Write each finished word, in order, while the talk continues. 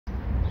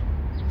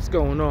What's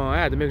going on? I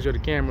had to make sure the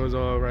camera was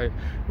all right.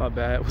 My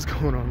bad. What's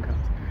going on, guys?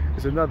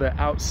 It's another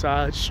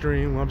outside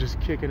stream where I'm just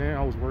kicking in.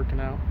 I was working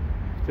out.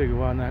 Figured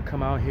why not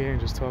come out here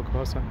and just talk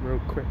about something real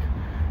quick.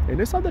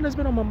 And it's something that's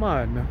been on my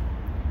mind, man.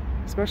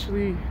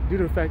 Especially due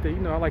to the fact that,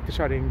 I like to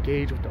try to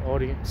engage with the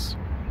audience.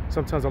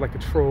 Sometimes I like to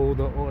troll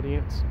the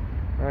audience,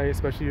 right?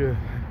 Especially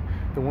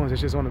the ones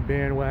that's just on the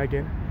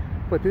bandwagon.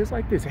 But there's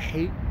like this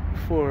hate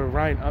for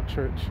Ryan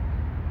Upchurch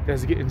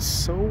that's getting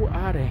so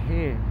out of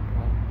hand,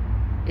 bro.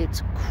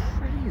 It's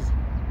crazy.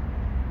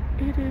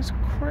 It is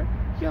crazy.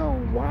 Yo,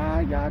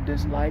 why y'all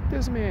dislike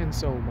this man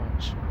so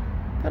much?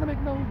 That don't make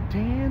no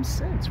damn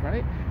sense,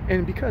 right?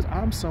 And because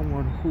I'm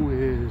someone who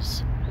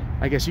is,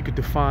 I guess you could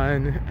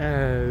define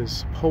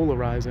as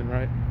polarizing,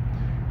 right?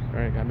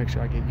 Right, gotta make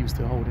sure I get used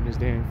to holding this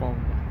damn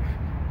phone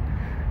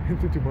and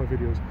to do my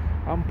videos.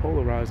 I'm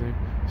polarizing,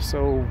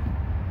 so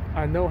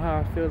I know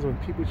how it feels when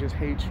people just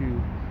hate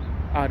you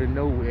out of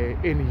nowhere.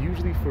 And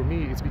usually for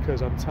me, it's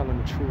because I'm telling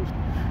the truth,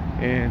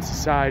 and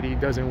society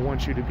doesn't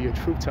want you to be a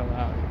truth teller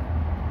out here.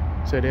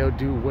 So they'll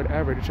do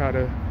whatever to try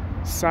to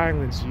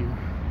silence you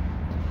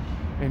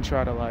and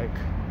try to like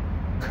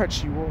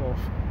cut you off,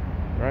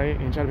 right?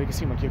 And try to make it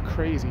seem like you're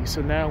crazy.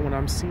 So now when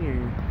I'm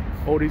seeing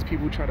all these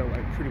people try to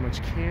like pretty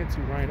much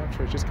cancel Ryan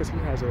Upchurch just because he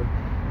has a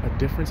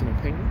difference in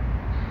opinion,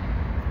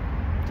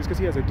 just because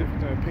he has a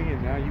difference in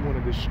opinion, now you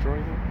want to destroy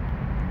him,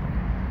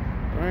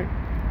 right?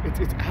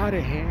 It's out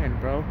of hand,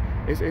 bro.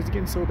 It's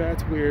getting so bad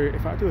to where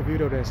if I do a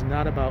video that's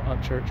not about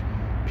Upchurch,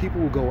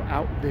 people will go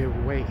out their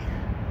way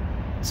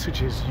to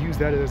just use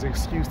that as an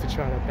excuse to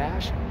try to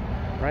bash him,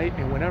 right?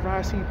 And whenever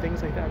I see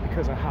things like that,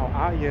 because of how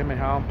I am and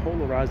how I'm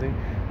polarizing,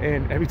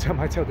 and every time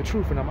I tell the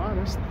truth and I'm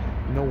honest,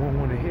 no one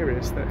want to hear it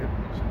except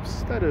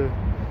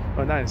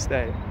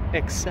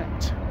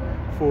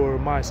for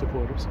my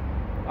supporters.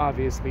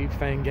 Obviously,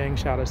 Fang Gang,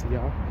 shout outs to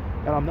y'all.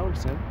 And I'm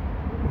noticing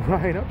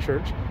Ryan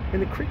Upchurch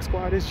and the Creek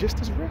Squad is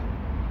just as real,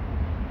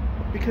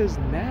 because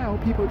now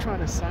people are trying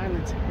to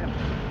silence him.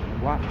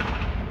 Why?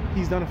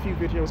 He's done a few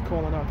videos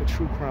calling out the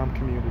true crime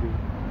community,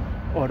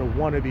 or the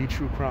wannabe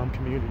true crime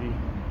community,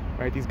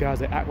 right? These guys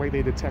that act like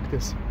they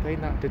detectives, they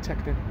not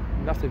detecting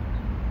nothing.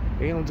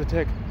 They don't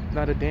detect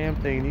not a damn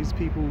thing. These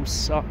people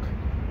suck,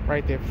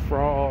 right? They're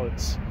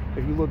frauds.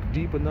 If you look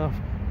deep enough,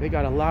 they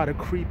got a lot of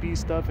creepy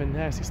stuff and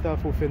nasty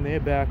stuff within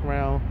their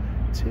background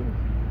too.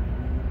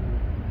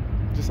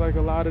 Just like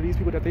a lot of these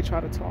people that they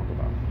try to talk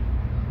about.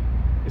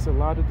 It's a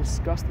lot of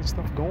disgusting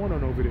stuff going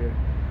on over there,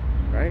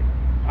 right?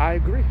 I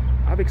agree.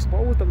 I've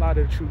exposed a lot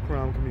of the true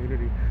crime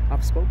community.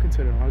 I've spoken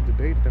to them. I've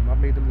debated them. I've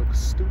made them look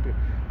stupid.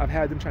 I've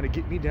had them trying to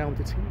get me down with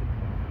the team.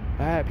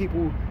 I had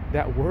people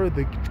that were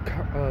the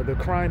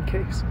crime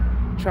case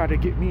try to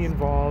get me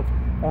involved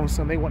on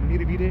some. They want me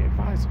to be their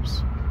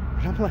advisors.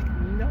 And I'm like,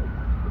 no.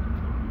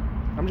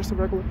 I'm just a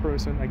regular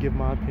person. I give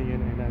my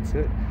opinion and that's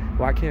it.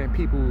 Why can't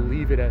people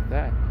leave it at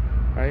that?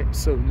 Right?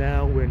 So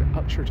now when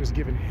Upchurch is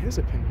giving his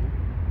opinion,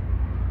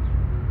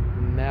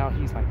 now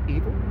he's like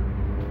evil.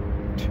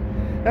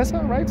 That's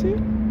not right to you?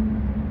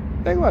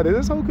 Think about it.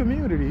 This whole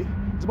community,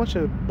 there's a bunch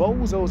of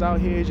bozos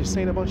out here just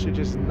saying a bunch of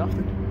just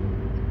nothing,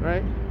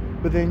 right?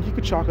 But then you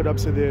could chalk it up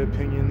to their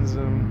opinions,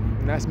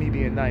 and that's me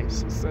being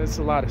nice. It's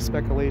a lot of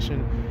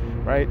speculation,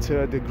 right?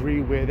 To a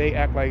degree where they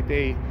act like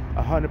they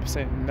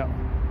 100% know,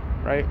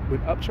 right?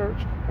 With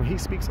Upchurch, when he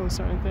speaks on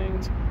certain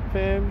things,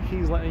 fam,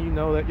 he's letting you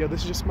know that, yo,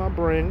 this is just my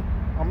brain.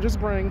 I'm just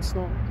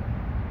brainstorming,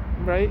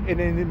 right? And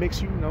then it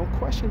makes you,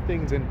 question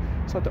things and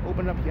start to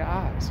open up your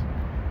eyes,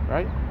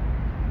 right?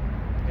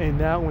 And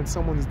now when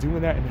someone's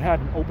doing that and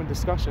having open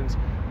discussions,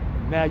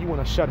 now you want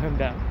to shut him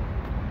down.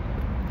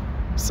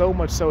 So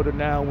much so that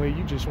now when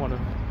you just want to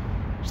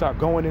start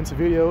going into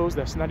videos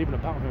that's not even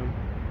about him,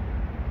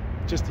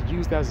 just to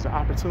use that as an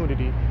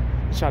opportunity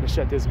to try to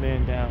shut this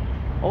man down.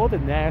 All the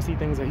nasty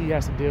things that he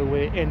has to deal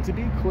with. And to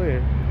be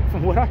clear,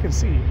 from what I can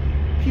see,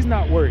 he's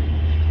not worried,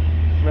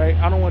 right?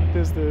 I don't want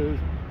this to,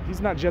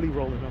 he's not jelly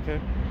rolling, okay?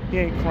 He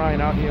ain't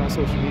crying out here on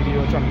social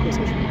media or trying to quit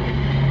social media,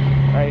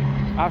 right?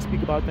 I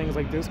speak about things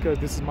like this because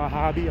this is my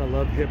hobby. I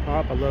love hip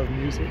hop, I love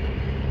music.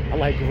 I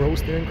like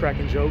roasting,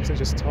 cracking jokes, and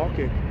just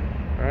talking,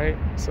 right?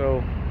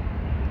 So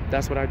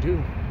that's what I do.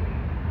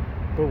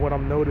 But what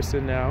I'm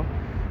noticing now,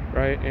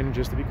 right, and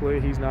just to be clear,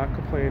 he's not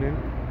complaining,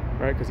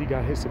 right, because he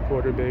got his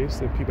supporter base,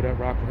 the people that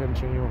rock with him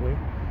genuinely.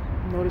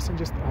 I'm noticing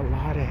just a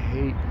lot of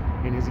hate,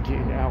 and it's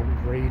getting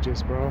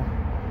outrageous, bro.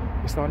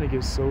 It's starting to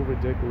get so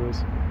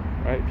ridiculous,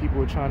 right?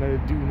 People are trying to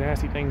do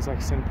nasty things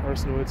like send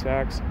personal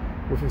attacks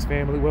with his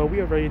family. Well, we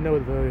already know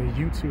the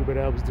YouTuber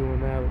that was doing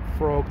that,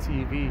 Frog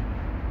TV,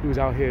 he was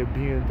out here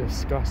being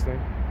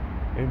disgusting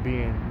and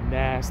being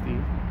nasty,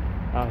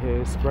 out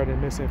here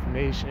spreading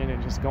misinformation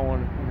and just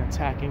going and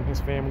attacking his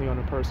family on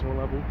a personal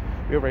level.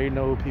 We already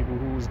know people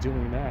who's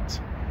doing that,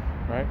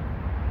 right?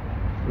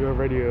 We're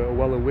already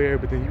well aware,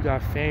 but then you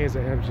got fans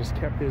that have just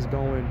kept this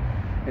going.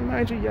 And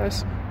mind you,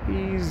 yes,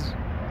 he's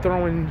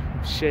throwing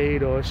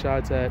shade or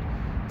shots at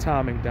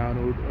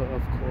MacDonald,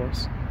 of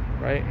course,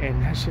 right?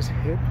 And that's just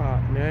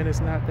hip-hop, man. It's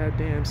not that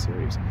damn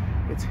serious.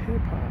 It's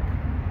hip-hop,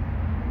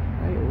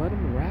 right? Let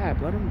him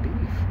rap, let him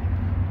beef.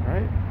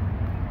 right?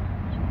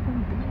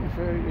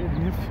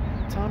 And if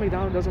Tom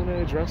MacDonald doesn't want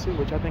to address it,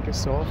 which I think is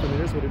soft, and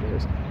it is what it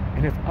is,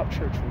 and if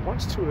Upchurch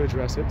wants to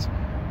address it,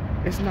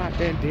 it's not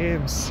that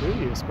damn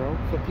serious, bro,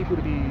 for people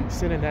to be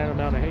sending that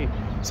amount of hate.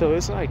 So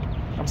it's like,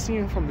 I'm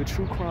seeing from the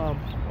true crime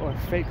or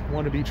fake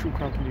wannabe true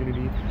crime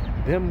community,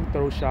 them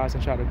throw shots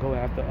and try to go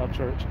after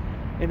Upchurch.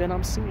 And then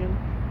I'm seeing,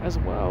 as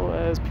well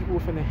as people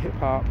within the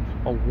hip-hop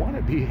or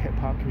wannabe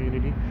hip-hop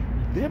community,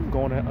 them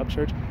going at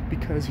Upchurch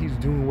because he's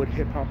doing what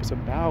hip-hop is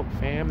about,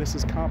 fam. This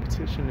is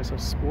competition. It's a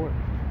sport.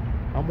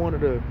 I'm one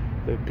of the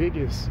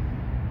biggest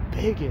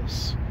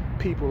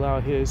people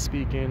out here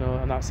speaking.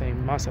 I'm not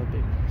saying myself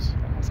big.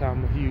 That's how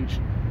I'm a huge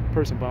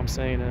person, but I'm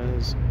saying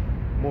as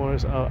more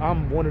as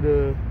I'm one of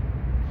the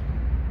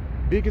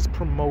biggest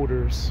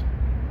promoters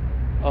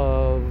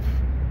of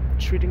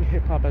treating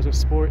hip-hop as a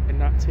sport and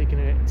not taking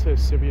it to a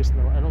serious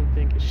note. I don't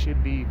think it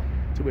should be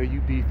to where you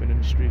beefing in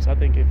the streets. I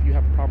think if you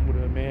have a problem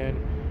with a man,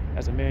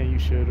 as a man, you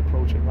should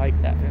approach it like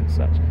that and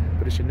such.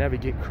 But it should never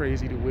get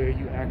crazy to where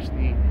you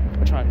actually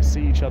are trying to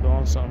see each other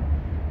on some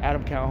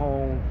Adam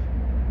Calhoun,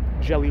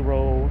 Jelly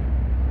Roll,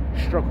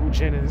 Struggle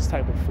Jennings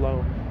type of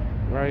flow,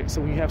 right?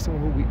 So when you have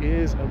someone who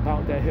is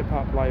about that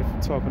hip-hop life,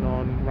 talking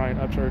on Ryan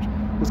Upchurch,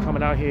 who's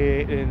coming out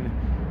here and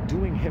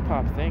doing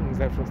hip-hop things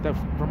that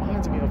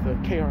reminds me of the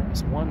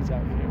KRS-Ones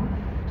out here,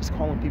 just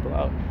calling people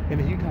out. And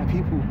then you got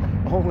people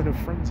all in a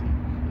frenzy,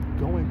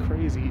 going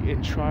crazy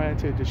and trying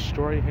to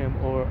destroy him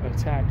or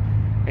attack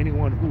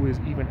anyone who is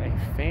even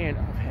a fan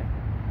of him.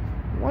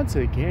 Once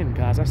again,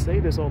 guys, I say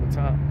this all the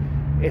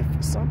time. If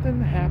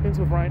something happens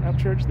with Ryan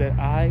Upchurch that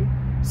I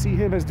see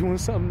him as doing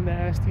something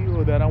nasty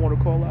or that I want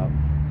to call out,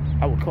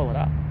 I would call it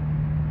out.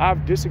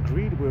 I've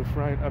disagreed with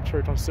Ryan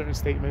Upchurch on certain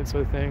statements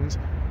or things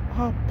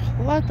a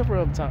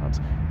plethora of times.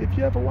 If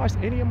you ever watched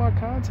any of my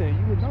content,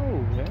 you would know,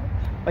 man.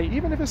 Like,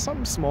 even if it's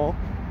something small,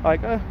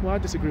 like, well, I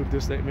disagree with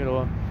this statement,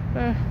 or,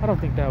 I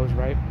don't think that was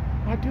right.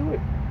 I do it,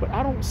 but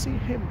I don't see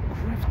him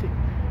grifting.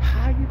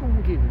 How you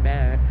gonna get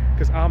mad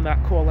because I'm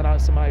not calling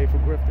out somebody for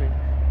grifting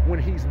when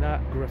he's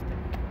not grifting?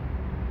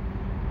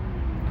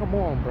 Come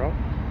on, bro.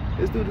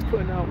 This dude is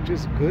putting out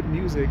just good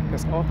music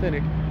that's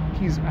authentic.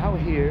 He's out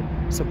here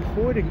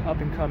supporting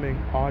up-and-coming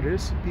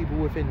artists, people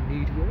within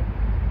media.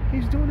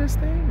 He's doing his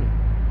thing,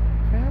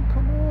 fam.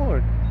 Come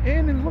on,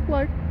 and it looked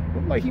like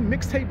he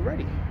mixtape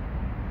ready.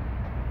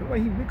 Looked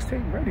like he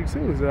mixtape ready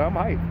too. So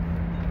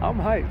I'm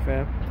hyped,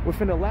 fam.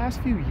 Within the last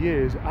few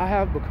years, I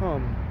have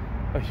become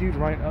a huge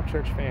Ryan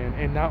Upchurch fan,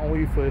 and not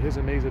only for his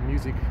amazing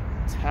music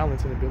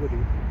talents and ability,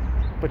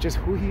 but just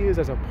who he is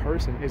as a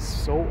person is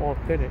so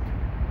authentic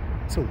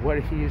to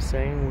what he is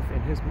saying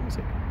within his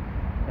music,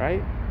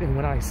 right? And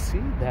when I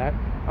see that,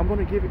 I'm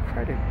gonna give it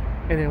credit.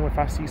 And then if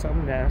I see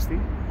something nasty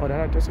or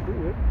that I disagree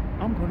with,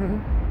 I'm gonna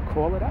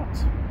call it out.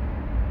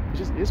 It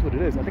just is what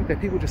it is. I think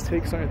that people just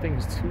take certain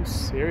things too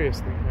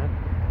seriously,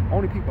 man.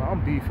 Only people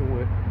I'm beefing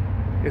with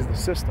is the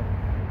system.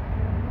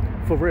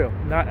 For real.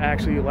 Not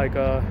actually like,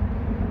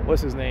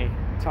 what's his name?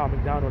 Tom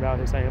MacDonald out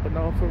here saying it, but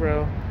no, for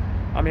real.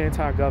 I'm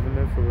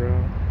anti-government, for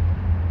real.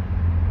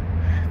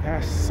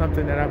 That's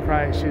something that I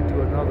probably should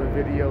do another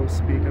video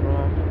speaking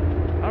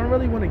on. I don't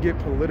really want to get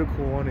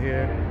political on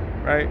here,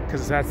 right?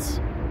 Because that's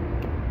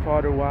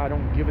part of why I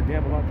don't give a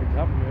damn about the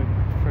government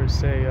per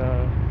se,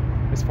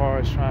 as far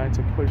as trying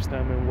to push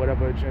them in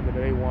whatever agenda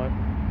they want.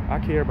 I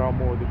care about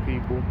more of the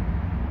people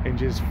and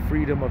just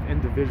freedom of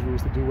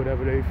individuals to do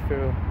whatever they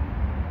feel.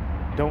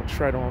 Don't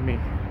tread on me.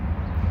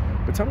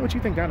 But tell me what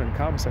you think down in the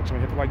comment section.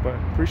 Hit the like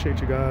button.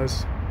 Appreciate you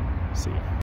guys. See ya.